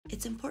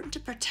It's important to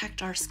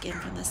protect our skin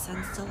from the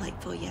sun's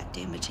delightful yet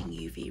damaging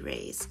UV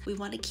rays. We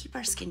want to keep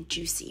our skin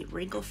juicy,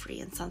 wrinkle-free,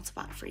 and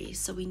sunspot-free,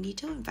 so we need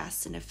to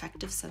invest in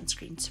effective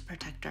sunscreens to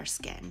protect our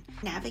skin.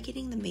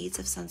 Navigating the maze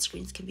of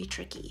sunscreens can be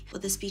tricky. Will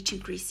this be too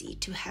greasy,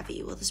 too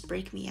heavy? Will this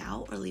break me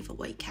out or leave a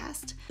white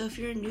cast? So if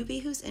you're a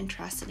newbie who's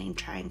interested in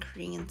trying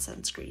Korean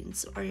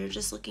sunscreens, or you're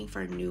just looking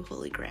for a new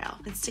holy grail,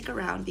 then stick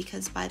around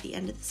because by the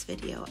end of this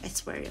video, I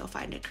swear you'll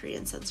find a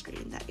Korean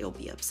sunscreen that you'll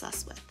be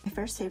obsessed with. My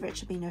first favorite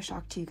should be no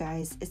shock to you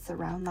guys. It's the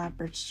Round Lab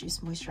Birch Juice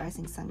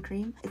Moisturizing Sun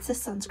Cream. It's a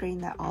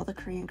sunscreen that all the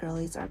Korean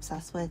girlies are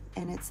obsessed with,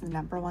 and it's the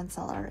 #1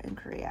 seller in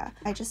Korea.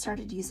 I just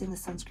started using the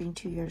sunscreen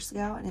 2 years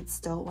ago, and it's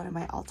still one of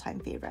my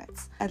all-time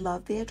favorites. I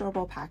love the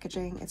adorable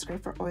packaging. It's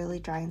great for oily,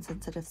 dry, and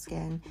sensitive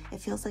skin.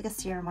 It feels like a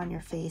serum on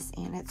your face,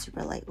 and it's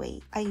super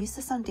lightweight. I use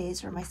this on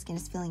days where my skin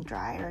is feeling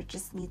dry or it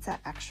just needs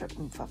that extra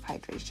oomph of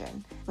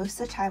hydration.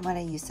 Most of the time when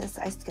I use this,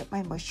 I skip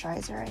my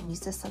moisturizer and use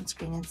the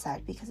sunscreen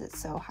instead because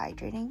it's so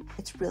hydrating.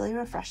 It's really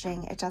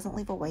refreshing, it doesn't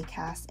leave a white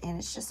cast, and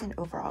it's just an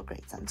overall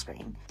great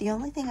sunscreen. The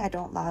only thing I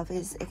don't love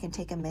is it can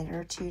take a minute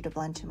or two to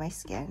blend to my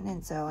skin,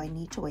 and so I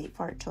need to wait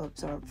for it to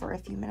absorb for a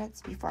few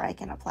minutes before I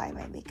can apply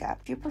my makeup.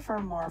 If you prefer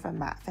more of a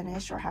matte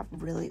finish or have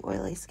really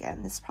oily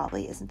skin, this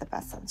probably isn't the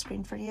best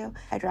sunscreen for you.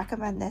 I'd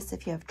recommend this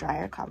if you have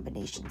drier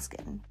combination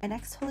skin. My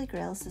next holy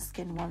grail is the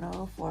Skin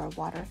 104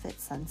 Water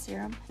Fit Sun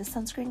Serum. The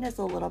sunscreen is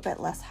a little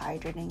bit less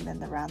hydrating than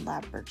the Round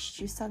Lab Birch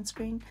Juice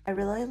sunscreen. I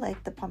really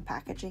like the pump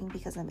packaging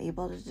because I'm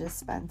able to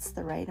dispense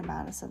the right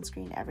amount of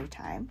sunscreen every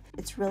time.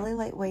 It's really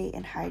lightweight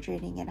and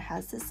hydrating and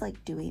has this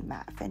like dewy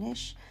matte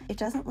finish. It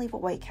doesn't leave a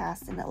white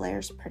cast and it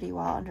layers pretty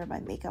well under my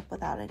makeup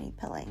without any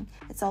pilling.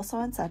 It's also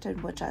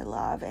unscented, which I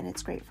love, and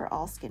it's great for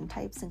all skin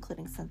types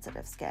including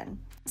sensitive skin.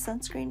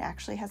 Sunscreen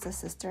actually has a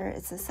sister.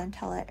 It's the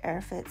Centella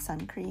Airfit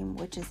Sun Cream,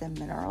 which is a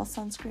mineral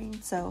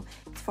sunscreen, so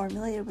it's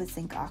formulated with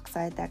zinc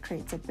oxide that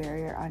creates a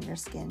barrier on your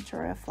skin to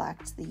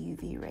reflect the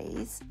UV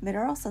rays.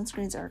 Mineral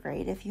sunscreens are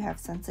great if you have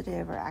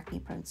sensitive or acne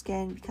prone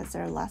skin because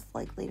they're less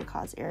likely to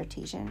cause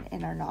irritation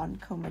and are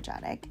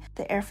non-comedogenic.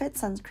 The Airfit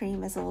Sun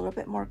Cream is a little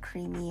bit more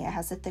creamy. It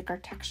has a thicker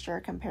texture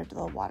compared to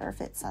the Water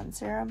Fit Sun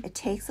Serum. It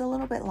takes a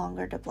little bit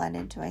longer to blend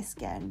into my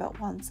skin, but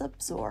once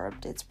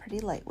absorbed, it's pretty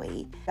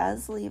lightweight. It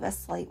does leave a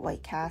slight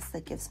white cast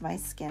that gives my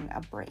skin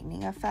a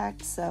brightening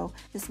effect, so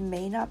this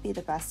may not be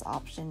the best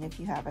option if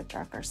you have a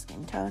darker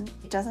skin tone.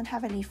 It doesn't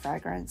have any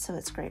fragrance, so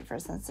it's great for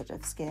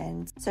sensitive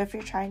skin. So if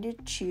you're trying to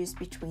choose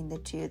between the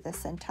two, the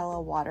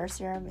Centella Water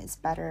Serum is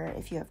better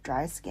if you have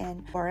dry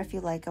skin or if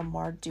you like a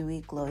more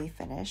dewy, glowy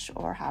finish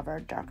or have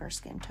a darker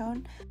skin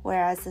tone,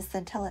 whereas the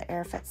Centella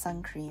Airfit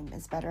Sun Cream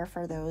is better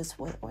for those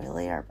with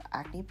oily or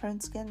acne-prone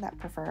skin that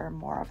prefer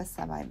more of a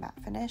semi-matte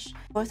finish.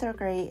 Both are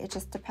great, it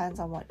just depends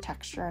on what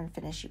texture and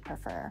finish you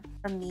prefer.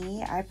 For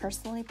me, I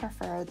personally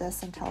prefer the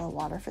Centella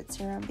Water Fit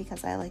Serum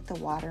because I like the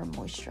water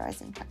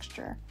moisturizing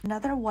texture.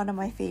 Another one of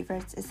my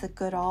favorites is the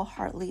Goodall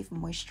Heartleaf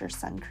Moisture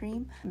Sun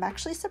Cream. I'm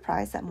actually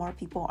surprised that more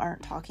people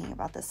aren't talking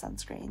about this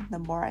sunscreen. The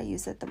more I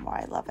use it, the more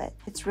I love it.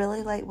 It's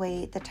really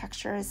lightweight, the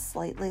texture is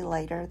slightly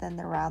lighter than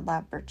the Round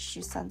Lab Birch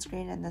Juice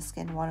sunscreen and the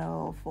Skin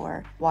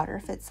 104 Water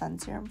Fit Sun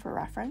Serum for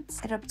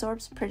reference. It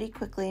absorbs pretty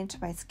quickly into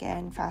my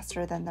skin,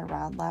 faster than the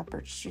Round Lab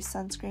Birch Juice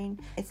sunscreen.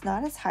 It's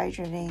not as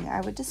hydrating.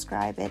 I would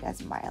describe it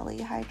as mildly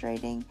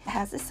hydrating. It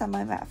has a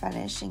semi-matte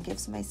finish and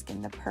gives my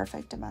skin the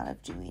perfect amount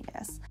of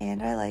dewiness.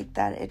 And I like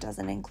that it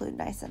doesn't include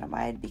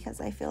niacinamide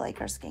because I feel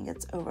like our skin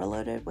gets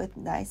overloaded with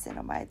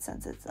niacinamide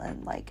since it's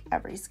in like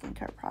every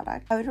skincare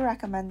product. I would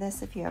recommend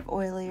this if you have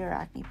oily or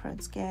acne prone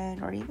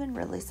skin or even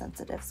really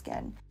sensitive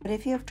skin. But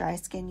if you have dry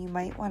skin, you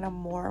might want a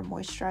more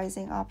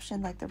moisturizing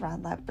option like the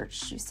Round Lab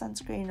Birch Juice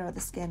sunscreen or the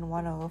Skin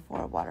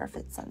 104 Water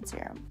Fit Sun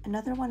Serum.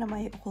 Another one of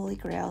my holy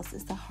grails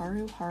is the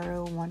Haru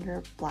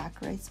Wonder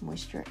Black Rice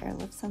Moisture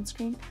Airlift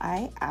Sunscreen.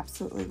 I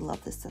absolutely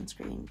love this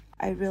sunscreen.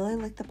 I really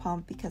like the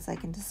pump because I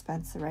can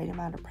dispense the right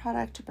amount of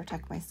product to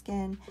protect my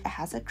skin. It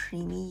has a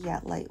creamy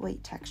yet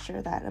lightweight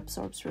texture that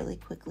absorbs really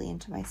quickly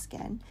into my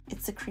skin.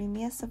 It's the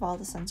creamiest of all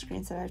the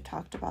sunscreens that I've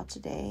talked about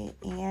today,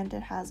 and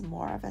it has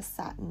more of a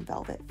satin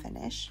velvet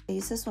finish. I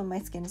use this when my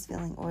skin is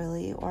feeling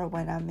oily or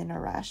when I'm in a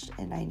rush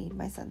and I need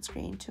my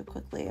sunscreen to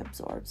quickly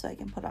absorb so I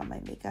can put on my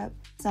makeup.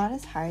 It's not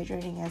as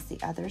hydrating as the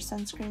other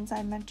sunscreens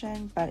I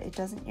mentioned, but it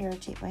doesn't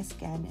irritate my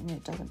skin and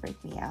it doesn't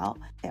break me out.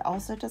 It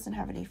also doesn't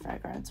have any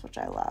fragrance, which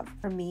I love.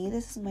 For me,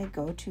 this is my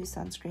go-to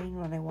sunscreen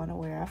when I want to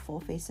wear a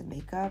full face of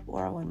makeup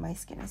or when my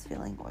skin is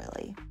feeling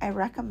oily. I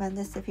recommend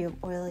this if you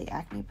have oily,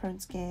 acne-prone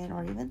skin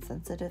or even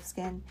sensitive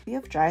skin. If you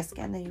have dry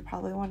skin, then you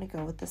probably want to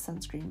go with the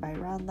Sunscreen by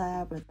Round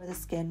Lab or the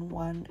Skin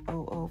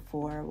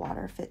 1004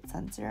 Water Fit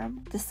Sun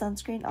Serum. This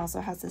sunscreen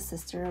also has a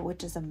sister,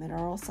 which is a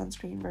mineral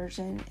sunscreen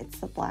version. It's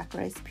the Black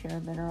Rice Pure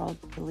Mineral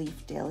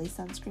Relief Daily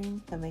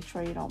Sunscreen, so make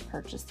sure you don't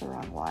purchase the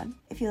wrong one.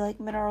 If you like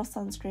mineral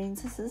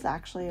sunscreens, this is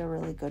actually a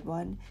really good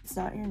one. It's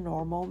not your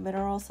normal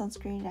mineral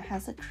sunscreen. It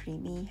has a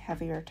creamy,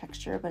 heavier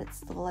texture, but it's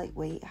still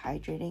lightweight,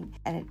 hydrating,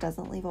 and it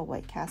doesn't leave a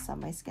white cast on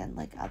my skin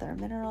like other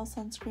mineral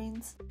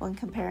sunscreens. When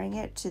comparing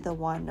it to the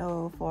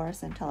 104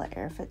 Centella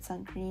Airfit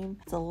Sun Cream,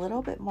 it's a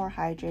little bit more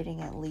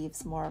hydrating and leaves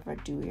leaves more of a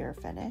dewier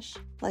finish.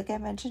 Like I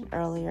mentioned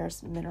earlier,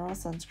 mineral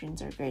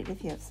sunscreens are great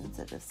if you have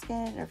sensitive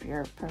skin or if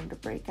you're prone to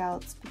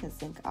breakouts, because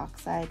zinc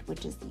oxide,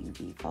 which is the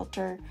UV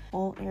filter,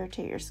 won't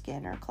irritate your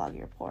skin or clog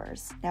your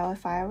pores. Now,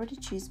 if I were to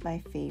choose my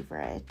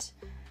favorite,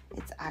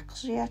 it's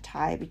actually a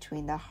tie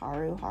between the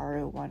Haru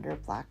Wonder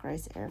Black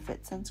Rice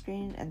Airfit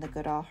sunscreen and the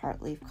Goodall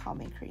Heartleaf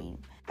Calming Cream.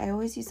 I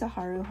always use a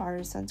Haru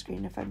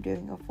sunscreen if I'm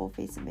doing a full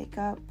face of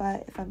makeup,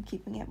 but if I'm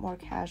keeping it more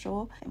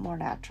casual and more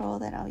natural,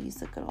 then I'll use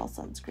the Goodall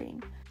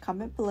sunscreen.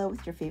 Comment below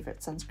with your favorite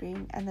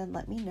sunscreen, and then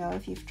let me know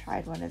if you've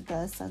tried one of the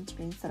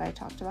sunscreens that I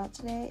talked about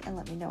today, and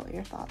let me know what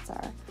your thoughts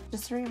are.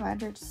 Just a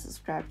reminder to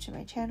subscribe to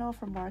my channel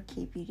for more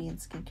K-beauty and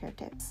skincare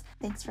tips.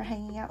 Thanks for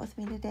hanging out with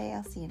me today.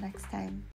 I'll see you next time.